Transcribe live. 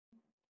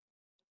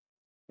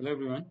Hello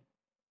everyone.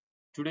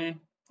 Today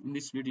in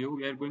this video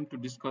we are going to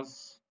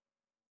discuss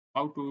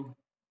how to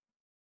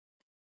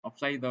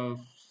apply the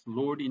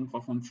load in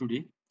Perform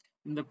 2D.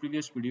 In the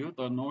previous video,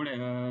 the node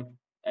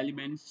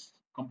elements,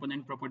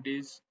 component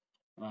properties,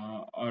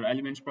 or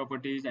elements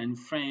properties and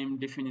frame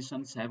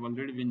definitions have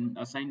already been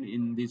assigned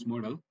in this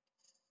model.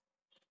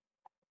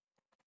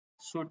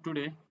 So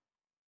today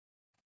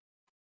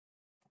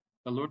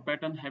the load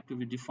pattern have to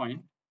be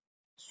defined.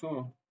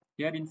 So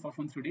here in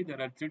Perform 3D there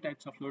are three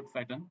types of load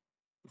pattern.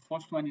 The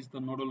first one is the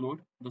nodal load,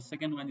 the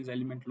second one is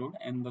element load,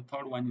 and the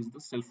third one is the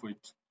self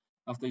weight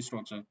of the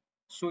structure.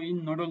 So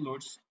in nodal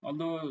loads,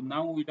 although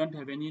now we don't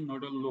have any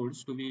nodal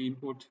loads to be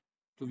input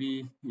to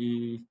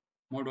be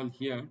model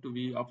here to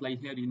be applied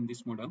here in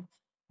this model,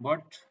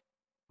 but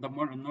the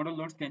nodal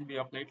loads can be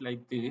applied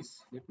like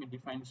this. Let me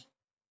define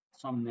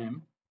some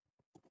name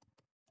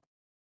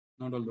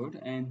nodal load,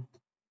 and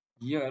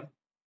here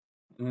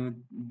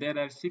there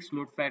are six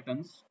load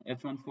patterns: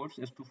 H1 force,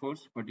 H2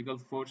 force, vertical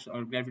force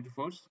or gravity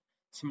force,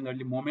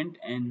 similarly moment,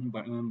 and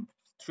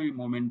three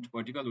moment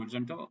vertical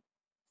horizontal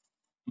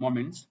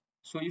moments.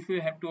 So if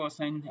you have to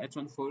assign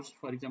H1 force,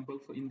 for example,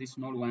 in this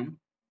node 1,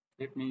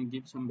 let me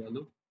give some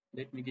value.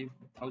 Let me give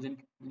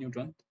 1000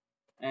 Newton,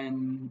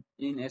 and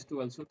in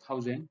S2 also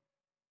 1000,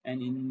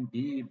 and in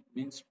B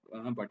means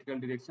vertical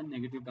direction,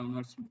 negative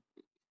downwards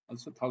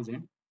also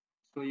 1000.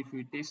 So if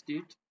we test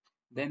it,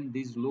 then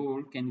this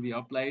load can be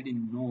applied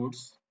in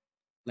nodes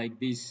like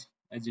this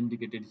as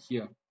indicated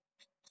here.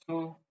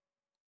 So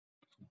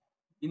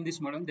in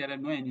this model there are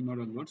no any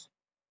nodal loads,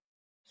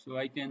 so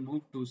I can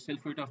move to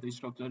self weight of the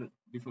structure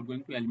before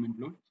going to element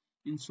load.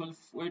 In self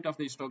weight of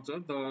the structure,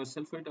 the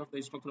self weight of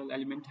the structural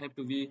element have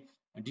to be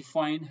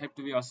defined, have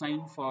to be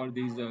assigned for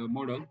this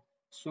model.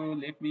 So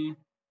let me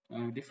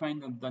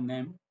define the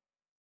name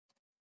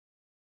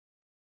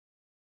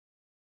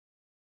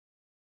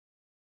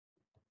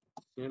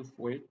self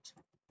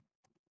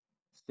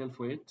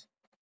weight.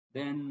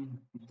 Then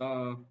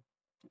the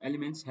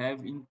elements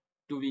have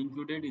to be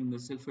included in the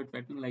self weight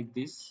pattern like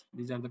this.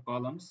 These are the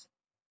columns.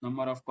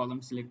 Number of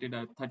columns selected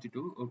are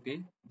 32.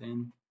 Okay,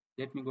 then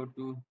let me go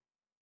to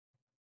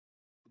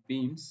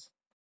beams.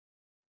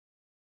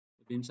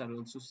 The beams are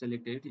also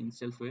selected in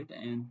self weight,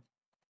 and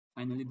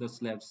finally the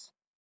slabs.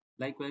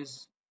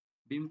 Likewise,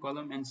 beam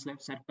column and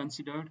slabs are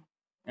considered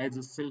as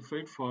a self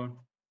weight for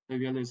the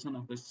evaluation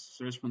of the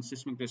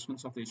seismic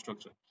response of the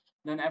structure.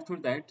 Then after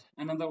that,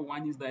 another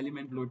one is the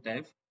element load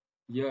type.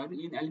 Here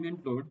in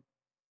element load,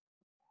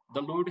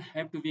 the load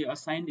have to be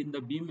assigned in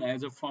the beam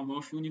as a form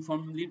of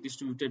uniformly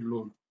distributed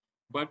load.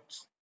 But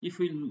if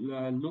we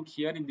look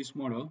here in this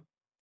model,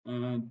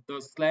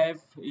 the slab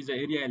is an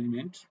area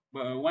element.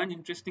 But one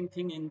interesting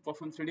thing in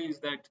Perform 3D is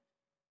that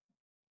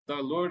the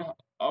load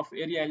of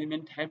area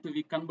element have to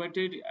be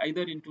converted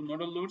either into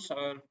nodal loads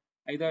or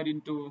either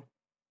into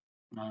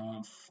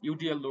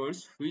UDL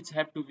loads, which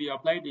have to be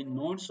applied in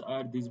nodes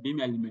or these beam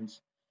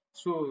elements.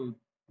 So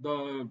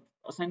the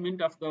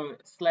assignment of the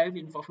slab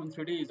in Perform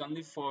 3D is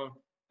only for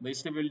the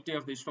stability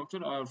of the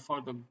structure or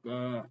for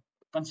the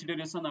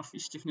consideration of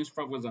stiffness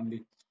purpose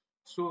only.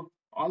 So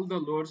all the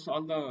loads,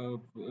 all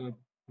the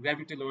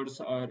gravity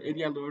loads or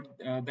area load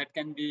that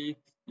can be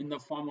in the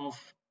form of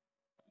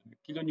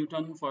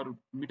kilonewton per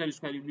meter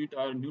square unit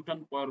or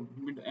newton per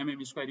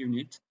square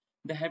unit,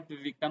 they have to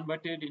be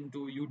converted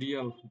into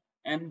UDL,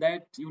 and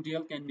that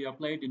UDL can be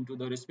applied into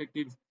the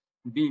respective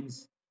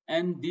beams.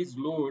 And this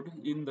load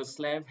in the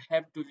slab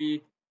have to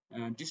be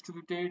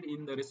distributed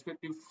in the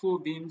respective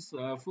four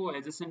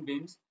adjacent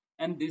beams,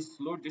 and this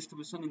load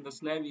distribution in the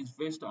slab is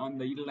based on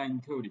the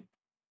inline theory.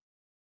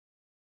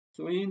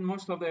 So in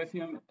most of the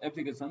FEM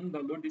application, the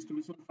load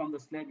distribution from the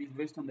slab is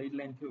based on the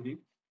inline theory.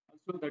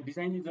 Also, the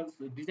design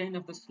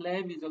of the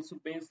slab is also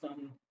based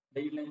on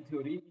the inline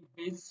theory,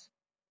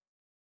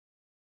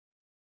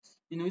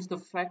 in which the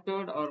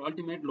factored or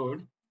ultimate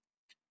load,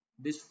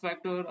 this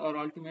factor or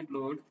ultimate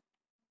load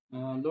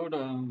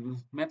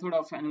method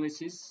of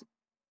analysis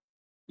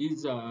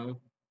is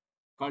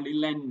called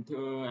inline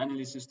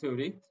analysis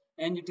theory,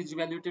 and it is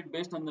evaluated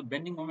based on the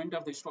bending moment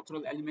of the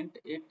structural element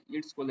at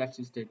its collapse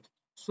state.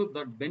 So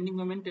the bending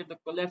moment at the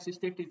collapse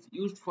state is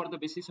used for the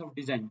basis of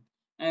design,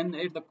 and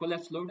at the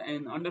collapse load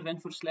and under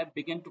reinforced slab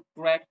begin to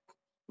crack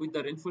with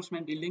the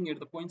reinforcement yielding at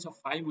the points of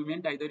high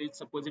moment. Either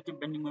it's a positive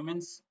bending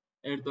moments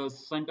at the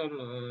center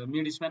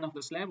mid span of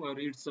the slab, or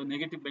it's a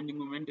negative bending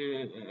moment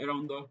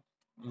around the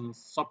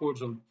support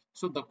zone.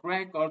 So the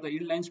crack or the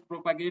yield lines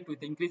propagate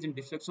with increase in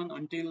deflection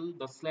until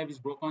the slab is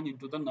broken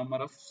into the number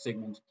of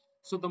segments.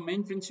 So the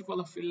main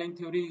principle of yield line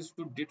theory is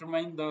to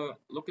determine the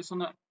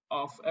location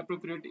of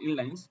appropriate yield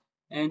lines,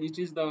 and it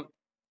is the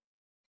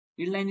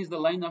yield line is the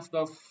line of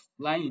the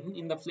line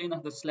in the plane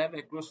of the slab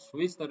across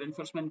which the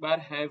reinforcement bar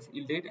have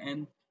yielded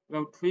and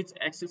without which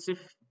excessive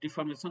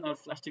deformation or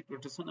plastic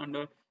rotation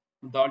under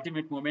the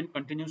ultimate moment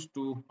continues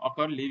to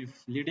occur,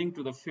 leading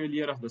to the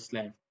failure of the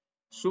slab.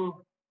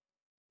 So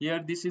here,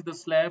 this is the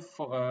slab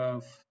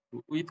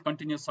with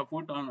continuous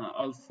support on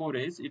all four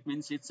edges. It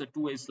means it's a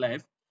two-edge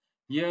slab.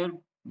 Here,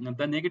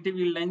 the negative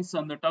yield lines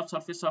on the top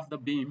surface of the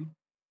beam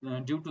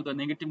due to the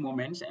negative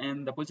moments,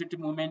 and the positive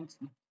moments,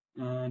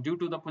 due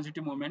to the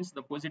positive moments,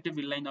 the positive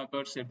line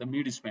occurs at the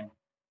midspan.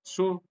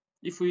 So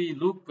if we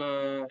look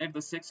at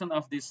the section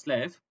of this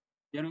slab,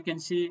 here we can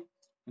see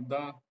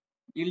the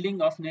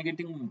yielding of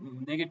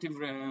negative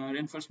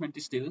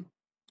reinforcement steel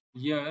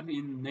here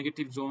in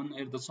negative zone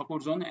at the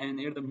support zone, and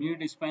at the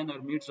mid span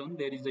or mid zone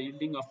there is a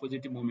yielding of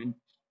positive moment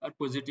or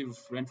positive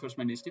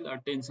reinforcement steel or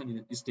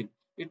tension steel.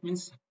 It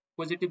means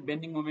positive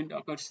bending moment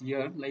occurs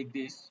here like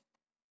this.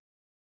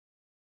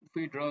 If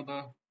we draw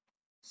the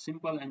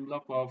simple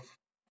envelope of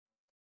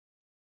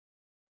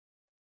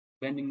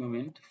bending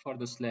moment for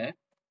the slab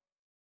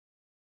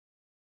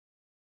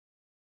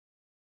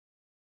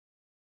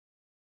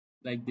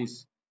like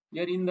this,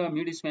 here in the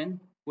mid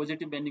span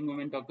positive bending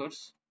moment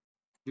occurs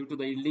due to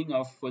the yielding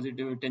of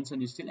positive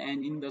tension steel,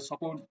 and in the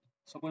support,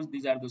 suppose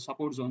these are the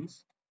support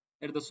zones,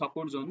 at the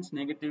support zones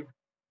negative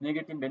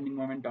bending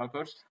moment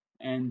occurs,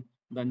 and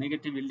the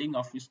negative yielding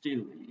of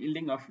steel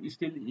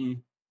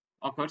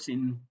occurs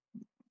in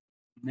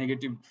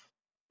negative,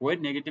 where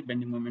negative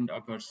bending moment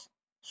occurs.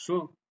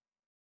 So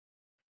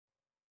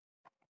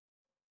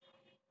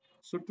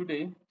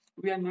today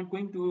we are not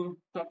going to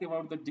talk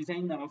about the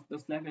design of the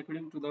slab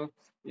according to the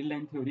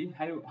inline theory.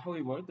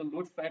 However, the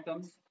load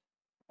patterns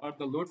or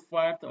the load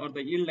path or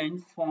the yield line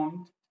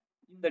formed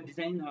in the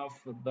design of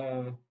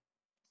the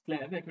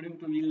slab according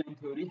to inline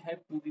theory have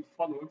to be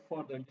followed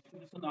for the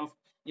distribution of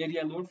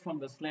area load from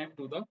the slab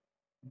to the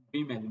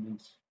beam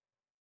elements.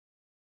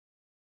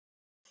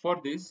 For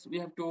this, we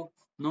have to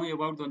know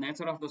about the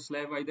nature of the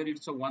slab, either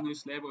it's a one-way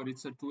slab or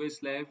it's a two-way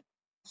slab.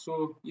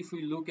 So if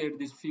we look at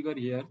this figure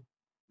here,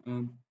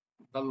 um,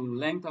 the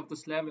length of the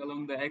slab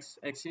along the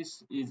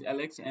x-axis is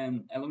Lx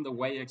and along the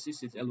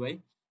y-axis is Ly.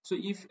 So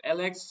if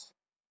Lx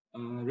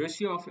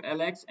ratio of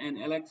Lx and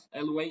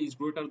Ly is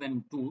greater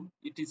than 2,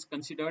 it is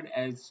considered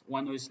as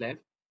one-way slab.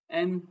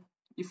 And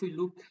if we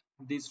look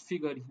this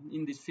figure,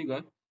 in this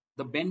figure,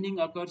 the bending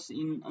occurs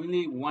in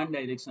only one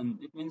direction.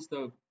 It means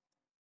the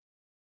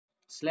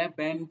slab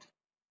bend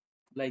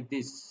like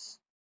this,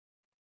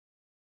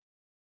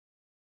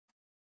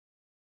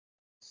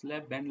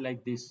 slab bend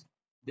like this.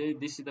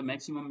 This is the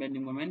maximum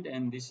bending moment,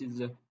 and this is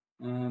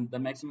the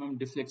maximum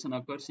deflection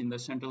occurs in the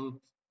central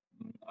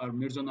or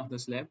mid zone of the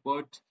slab.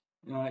 But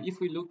if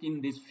we look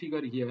in this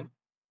figure here,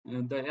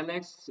 the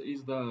Lx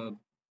is the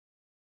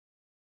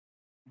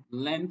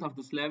length of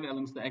the slab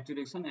along the x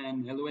direction,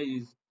 and Ly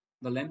is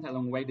the length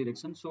along y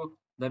direction. So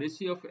the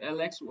ratio of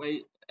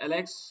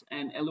Lx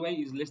and Ly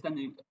is less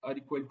than or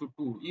equal to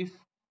 2. If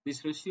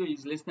this ratio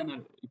is less than or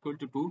equal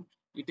to 2,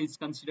 it is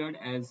considered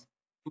as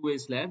two-way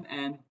slab,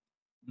 and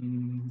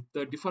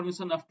the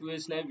deformation of two-way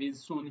slab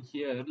is shown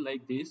here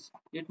like this.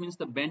 It means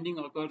the bending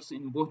occurs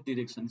in both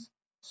directions.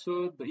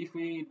 So if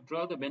we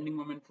draw the bending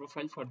moment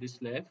profile for this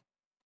slab,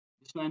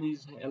 this one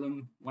is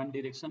along one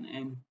direction,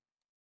 and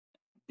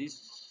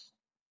this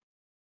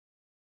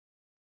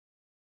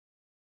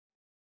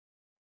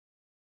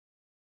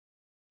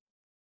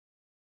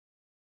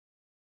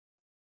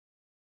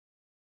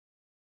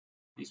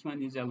this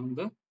one is along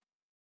the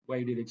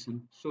y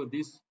direction. So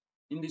this,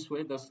 in this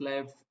way, the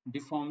slab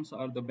deforms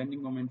or the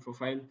bending moment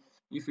profile.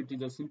 If it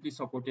is a simply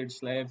supported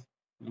slab,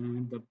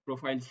 the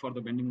profile for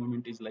the bending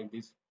moment is like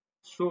this.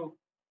 So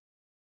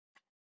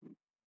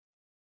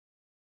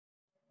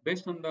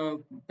based on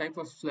the type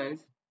of slab,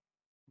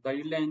 the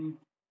yield line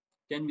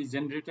can be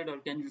generated or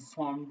can be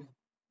formed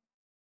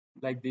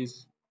like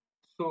this.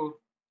 So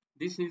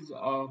this is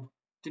a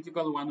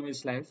typical one-way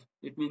slab.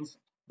 It means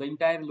the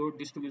entire load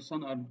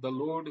distribution or the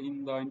load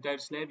in the entire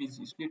slab is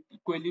split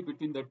equally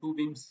between the two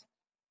beams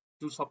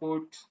to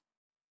support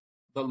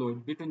the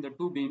load between the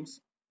two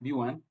beams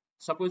B1.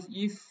 Suppose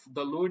if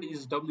the load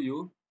is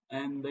W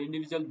and the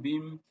individual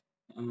beam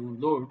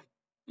load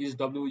is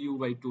WU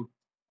by 2,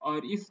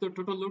 or if the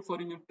total load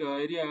for unit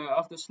area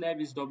of the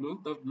slab is W,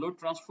 the load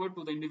transferred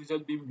to the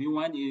individual beam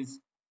B1 is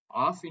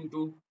half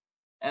into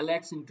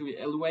Lx into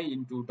Ly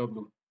into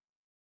W.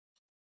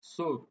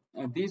 So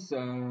this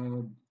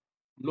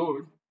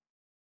load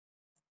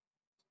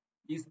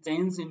is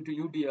changed into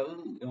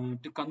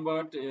UDL to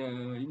convert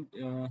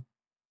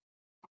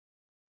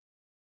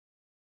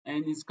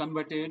and is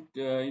converted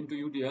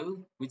into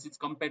UDL, which is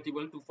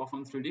compatible to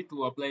perform 3D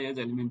to apply as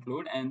element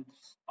load and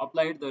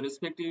applied the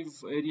respective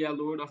area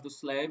load of the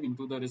slab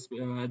into the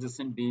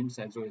adjacent beams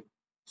as well.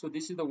 So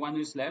this is the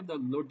one-way slab. The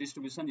load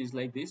distribution is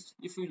like this.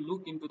 If we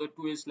look into the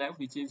two-way slab,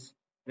 which is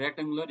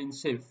rectangular in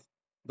shape,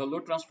 the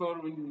load transfer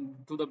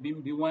to the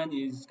beam B1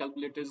 is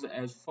calculated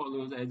as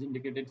follows, as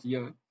indicated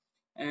here.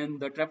 And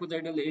the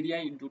trapezoidal area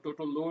into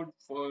total load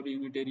for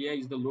unit area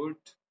is the load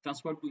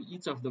transferred to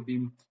each of the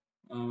beam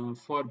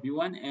for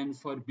B1 and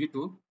for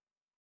B2.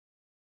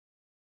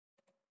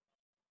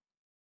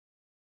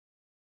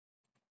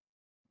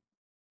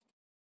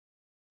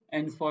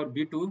 And for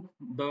B2,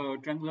 the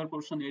triangular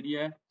portion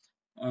area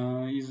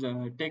is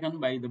taken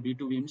by the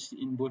B2 beams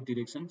in both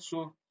directions.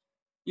 So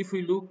if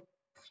we look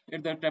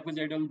at the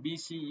trapezoidal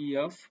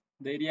BCEF,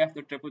 the area of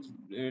the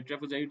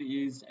trapezoid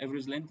is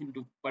average length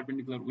into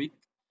perpendicular width.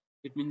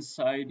 It means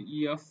side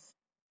EF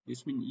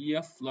This means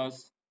EF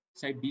plus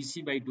side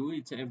BC by 2,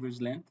 its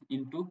average length,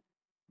 into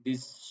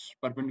this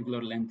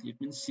perpendicular length. It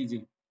means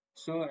CG.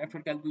 So after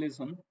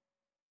calculation,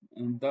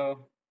 the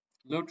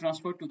load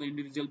transfer to the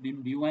individual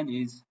beam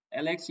B1 is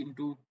Lx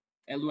into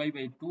Ly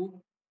by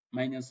 2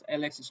 minus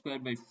Lx square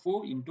by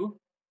 4 into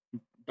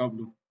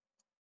W.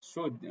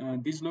 So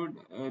this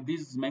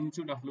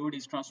magnitude of load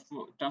is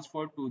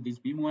transferred to this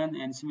beam 1,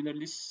 and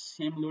similarly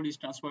same load is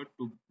transferred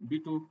to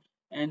B2.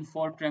 And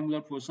for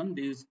triangular portion,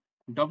 this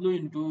W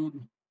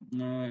into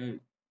the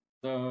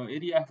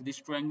area of this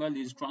triangle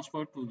is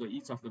transferred to the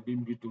each of the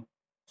beam B2.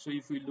 So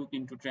if we look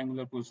into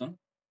triangular portion,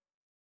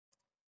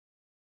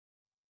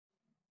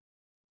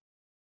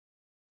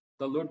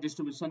 the load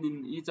distribution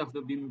in each of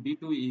the beam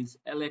B2 is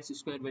Lx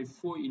squared by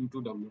 4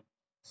 into W.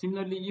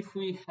 Similarly, if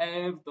we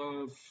have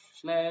the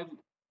slab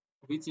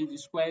which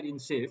is square in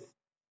shape,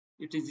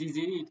 it is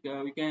easy.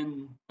 We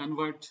can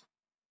convert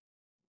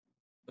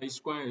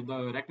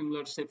the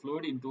rectangular shape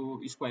load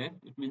into square.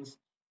 It means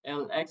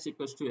Lx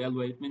equals to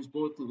Ly. It means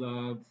both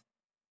the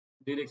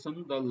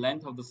direction, the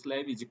length of the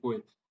slab is equal.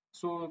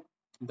 So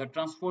the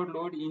transfer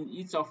load in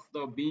each of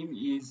the beam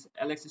is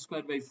Lx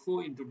squared by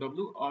 4 into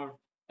W, or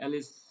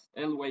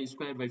Ly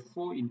squared by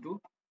 4 into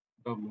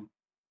W.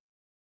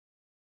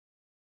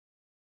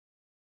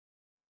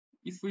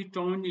 If we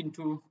turn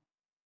into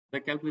the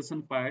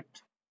calculation part,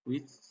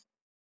 which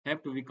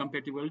have to be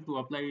compatible to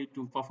apply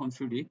to perform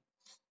 3D,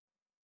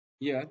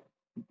 here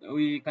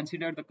we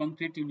consider the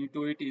concrete unit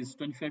weight is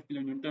 25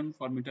 kilonewton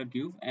per meter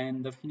cube,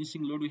 and the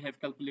finishing load we have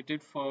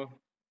calculated for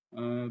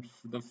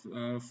the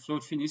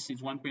floor finish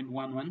is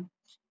 1.11,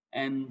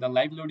 and the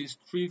live load is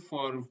 3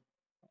 for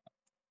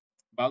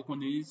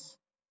balconies,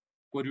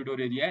 corridor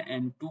area,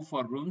 and 2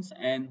 for rooms,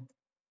 and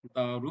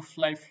the roof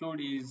life load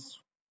is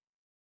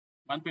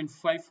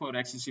 1.5 for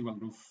accessible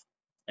roof,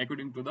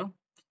 according to the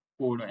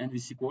code,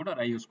 NVC code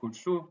or IS code.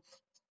 So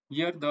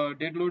here the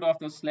dead load of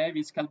the slab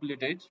is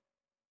calculated,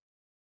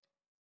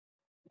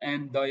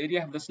 and the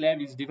area of the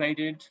slab is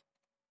divided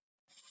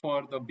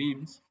for the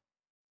beams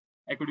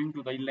according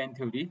to the inline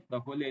theory. The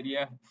whole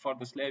area for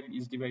the slab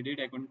is divided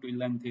according to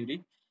inline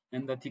theory,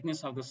 and the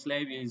thickness of the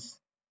slab is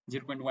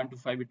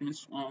 0.125. It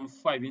means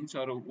 5 inch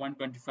or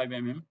 125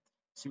 mm.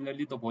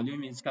 Similarly, the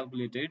volume is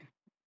calculated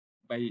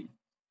by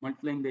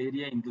multiplying the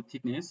area into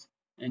thickness,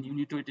 and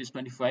unit weight is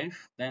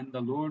 25. Then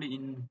the load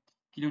in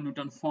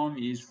kilonewton form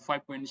is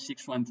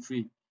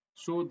 5.613.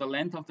 So the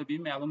length of the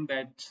beam along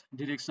that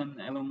direction,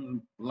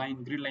 along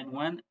grid line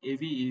 1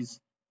 AV is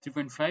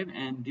 3.5,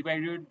 and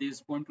divided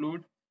this point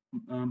load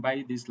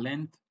by this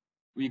length,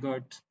 we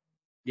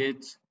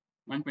get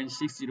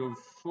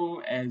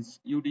 1.604 as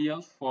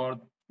UDL for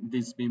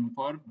this beam,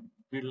 for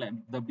grid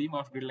line, the beam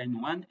of grid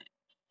line 1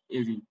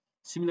 AV.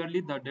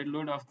 Similarly, the dead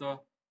load of the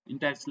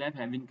entire slab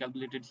have been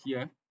calculated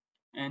here.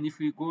 And if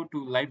we go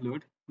to live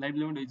load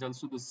is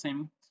also the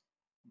same.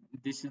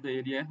 This is the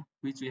area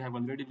which we have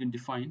already been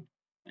defined,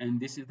 and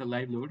this is the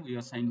live load we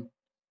assign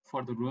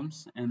for the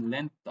rooms, and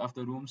length of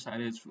the rooms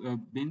are as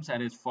beams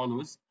are as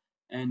follows,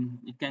 and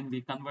it can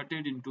be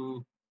converted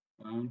into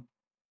uh,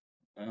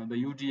 the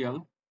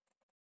UGL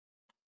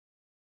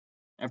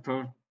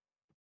after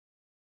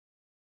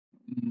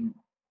mm,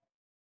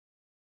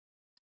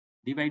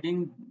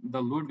 dividing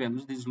the load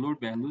values. These load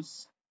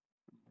values,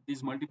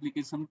 this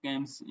multiplication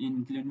comes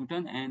in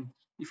kilonewton, and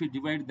if we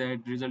divide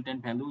that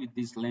resultant value with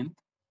this length,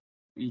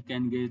 we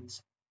can get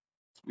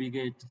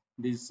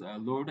this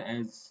load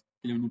as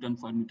kilonewton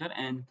per meter.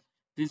 And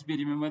please be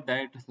remember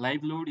that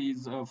live load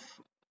is a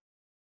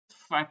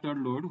factor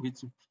load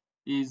which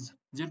is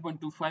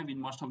 0.25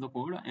 in most of the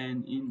code,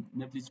 and in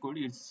Nepalese code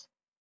it's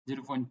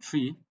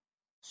 0.3.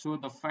 So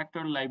the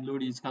factor live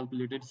load is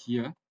calculated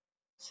here.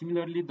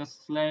 Similarly, the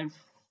slab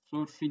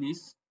floor finish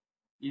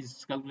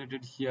is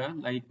calculated here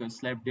like a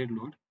slab dead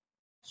load.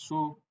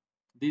 So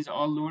these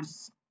all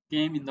loads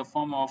came in the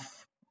form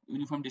of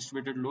uniform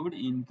distributed load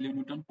in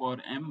kilonewton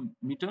per m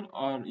meter,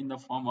 or in the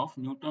form of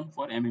newton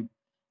per mm.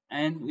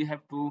 And we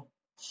have to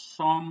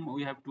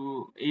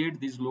add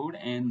this load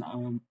and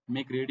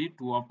make ready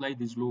to apply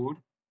this load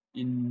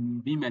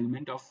in beam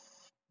element of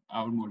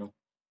our model.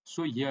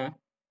 So here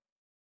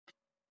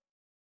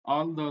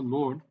all the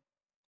load,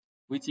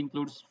 which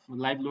includes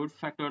live load,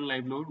 factor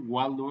live load,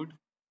 wall load,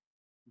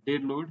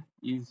 dead load,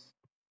 is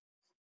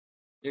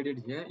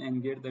added here,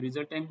 and get the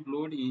resultant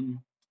load in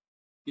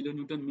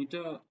kilonewton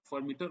meter per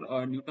meter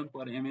or newton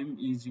per mm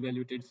is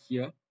evaluated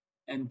here,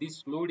 and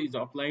this load is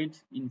applied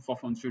in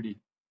perform 3D.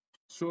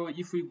 So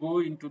if we go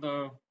into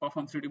the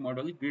perform 3D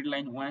model, grid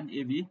line 1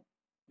 AV,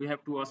 we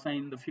have to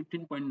assign the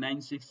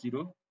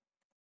 15.960.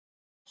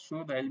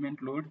 So the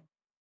element load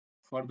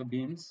for the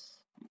beams.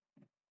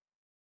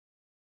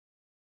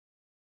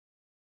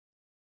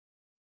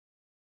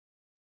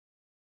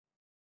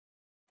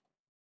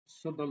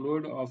 So the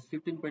load of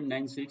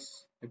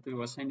 15.96 have to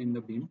be assigned in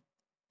the beam.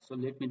 So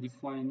let me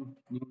define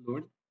new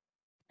load.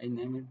 I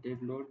name it dead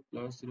load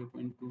plus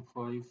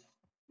 0.25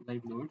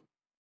 live load.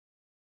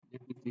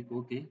 Let me click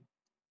OK.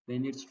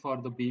 Then it's for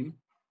the beam.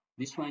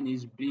 This one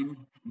is beam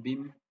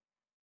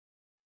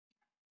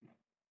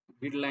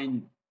grid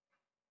line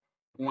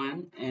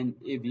 1 and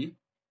AB.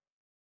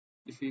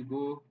 If we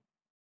go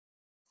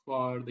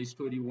for the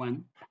story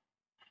 1,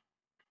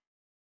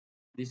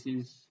 this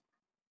is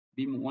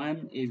beam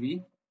 1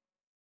 AB.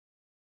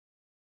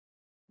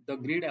 The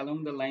grid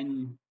along the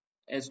line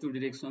S2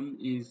 direction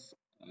is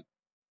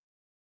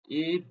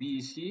A,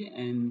 B, C,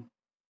 and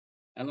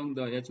along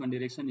the H1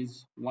 direction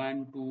is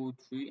 1, 2,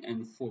 3,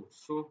 and 4.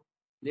 So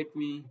let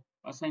me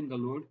assign the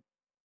load.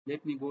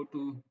 Let me go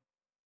to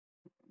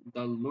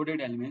the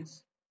loaded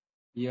elements.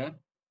 Here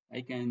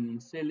I can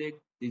select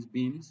these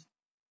beams,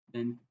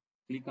 then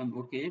click on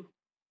OK. It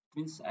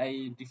means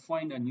I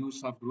defined a new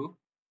subgroup.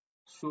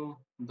 So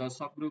the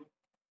subgroup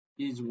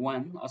is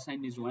 1,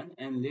 assigned is 1,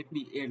 and let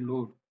me add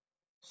load.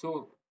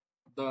 So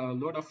the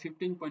load of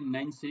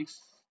 15.96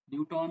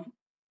 Newton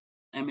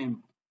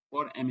mm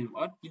per mm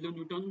or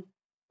kilonewton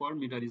per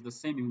meter is the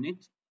same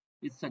unit.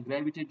 It's a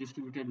gravity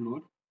distributed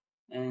load,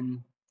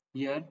 and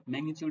here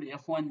magnitude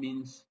F1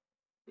 means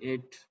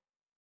 8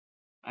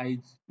 I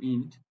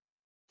int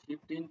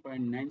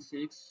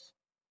 15.96.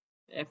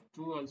 F2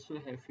 also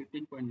have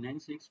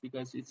 15.96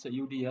 because it's a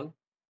UDL,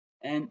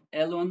 and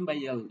L1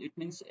 by L, it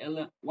means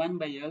L1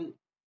 by L,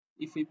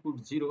 if we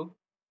put 0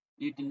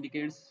 it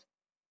indicates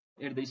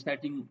at the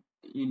starting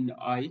in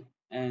I,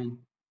 and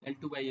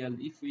L2 by L,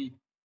 if we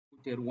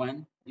put here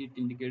 1 it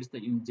indicates the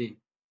in J.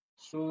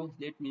 So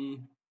let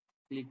me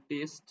click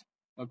test.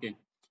 Okay,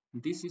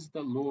 this is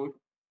the load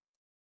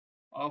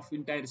of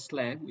entire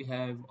slab we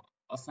have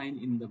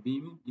assigned in the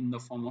beam in the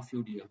form of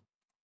UDL.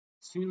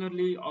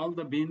 Similarly, all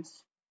the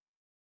beams.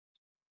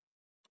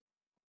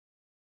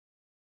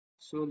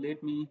 So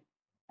let me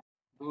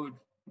go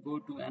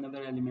to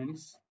another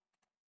elements,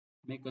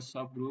 make a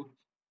subgroup.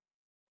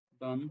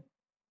 Done.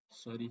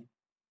 Sorry,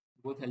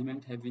 both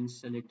elements have been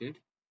selected,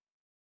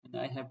 and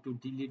I have to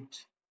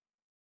delete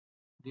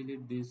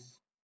this.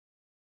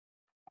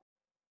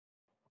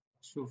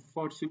 So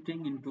for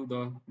shifting into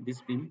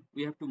this beam,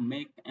 we have to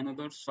make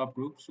another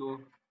subgroup.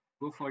 So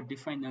go for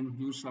define a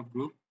new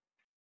subgroup.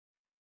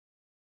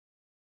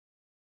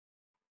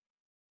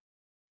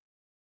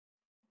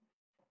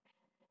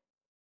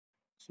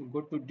 So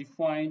go to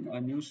define a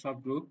new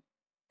subgroup,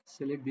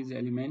 select this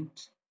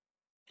element,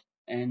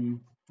 and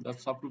the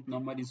subgroup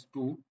number is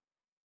 2.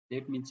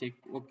 Let me check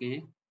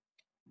OK.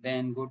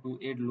 Then go to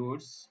add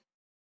loads.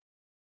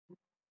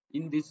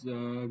 In this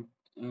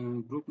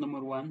group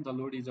number 1, the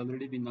load is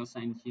already been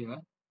assigned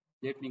here.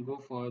 Let me go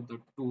for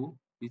the 2,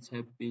 which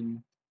have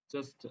been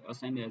just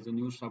assigned as a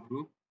new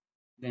subgroup.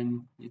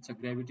 Then it's a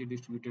gravity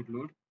distributed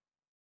load.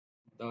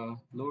 The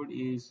load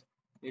is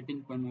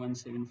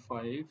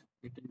 18.175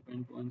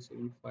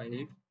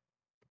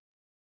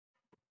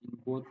 in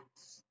both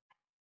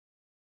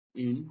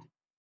end,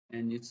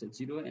 and it's a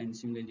 0, and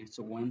similarly it's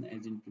a 1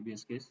 as in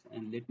previous case.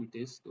 And let me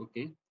test.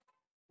 Okay,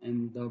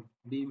 and the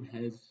beam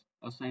has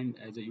assigned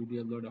as a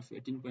UDL load of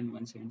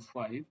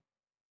 18.175.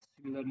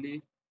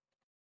 Similarly,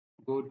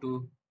 go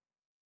to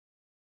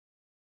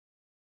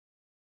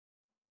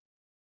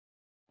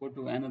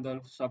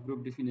another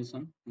subgroup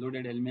definition,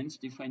 loaded elements,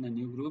 define a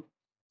new group,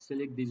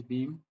 select this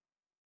beam.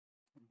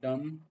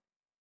 Done.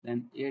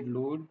 Then add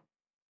load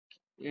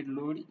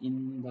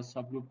in the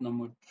subgroup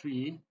number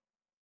 3.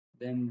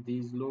 Then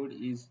this load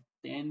is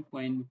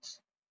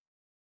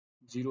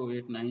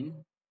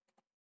 10.089.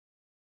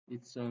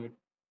 It's a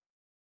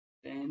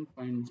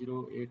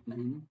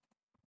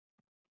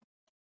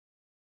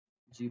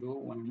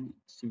 10.08901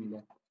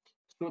 similar.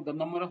 So the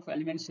number of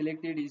elements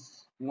selected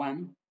is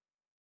 1,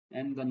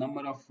 and the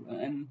number of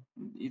and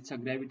it's a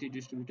gravity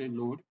distributed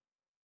load.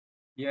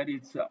 Here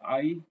it's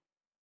I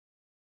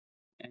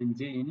and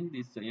J in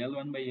this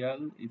L1 by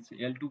L, it's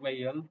L2 by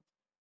L.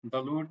 The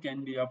load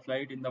can be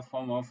applied in the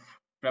form of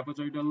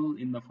trapezoidal,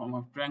 in the form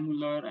of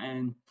triangular,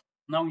 and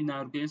now in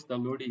our case the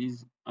load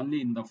is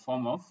only in the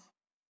form of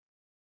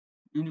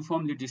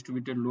uniformly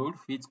distributed load,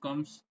 which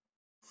comes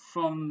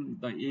from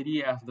the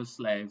area of the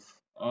slab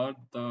or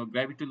the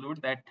gravity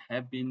load that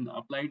have been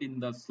applied in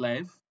the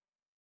slab,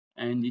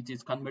 and it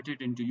is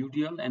converted into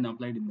UDL and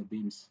applied in the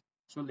beams.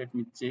 So let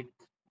me check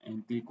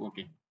and click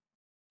OK.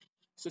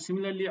 So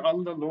similarly,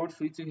 all the loads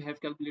which we have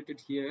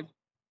calculated here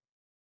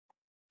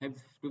have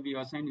to be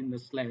assigned in the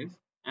slab,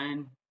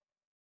 and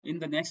in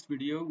the next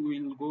video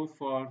we will go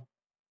for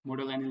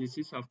model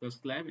analysis of the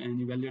slab and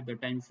evaluate the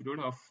time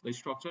period of the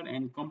structure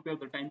and compare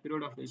the time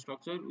period of the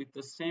structure with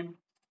the same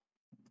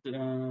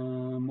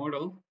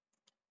model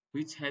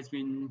which has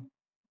been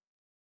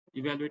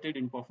evaluated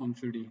in Perform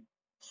 3D.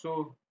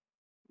 So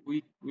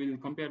we shall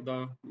compare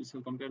the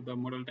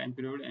model time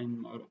period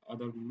and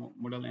other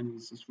model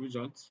analysis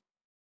results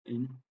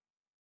in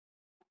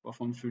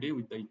Perform 3D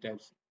with the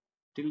tabs.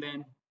 Till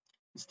then,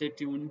 stay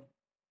tuned,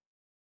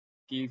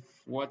 keep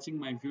watching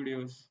my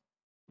videos,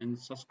 and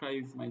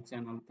subscribe my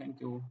channel.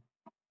 Thank you.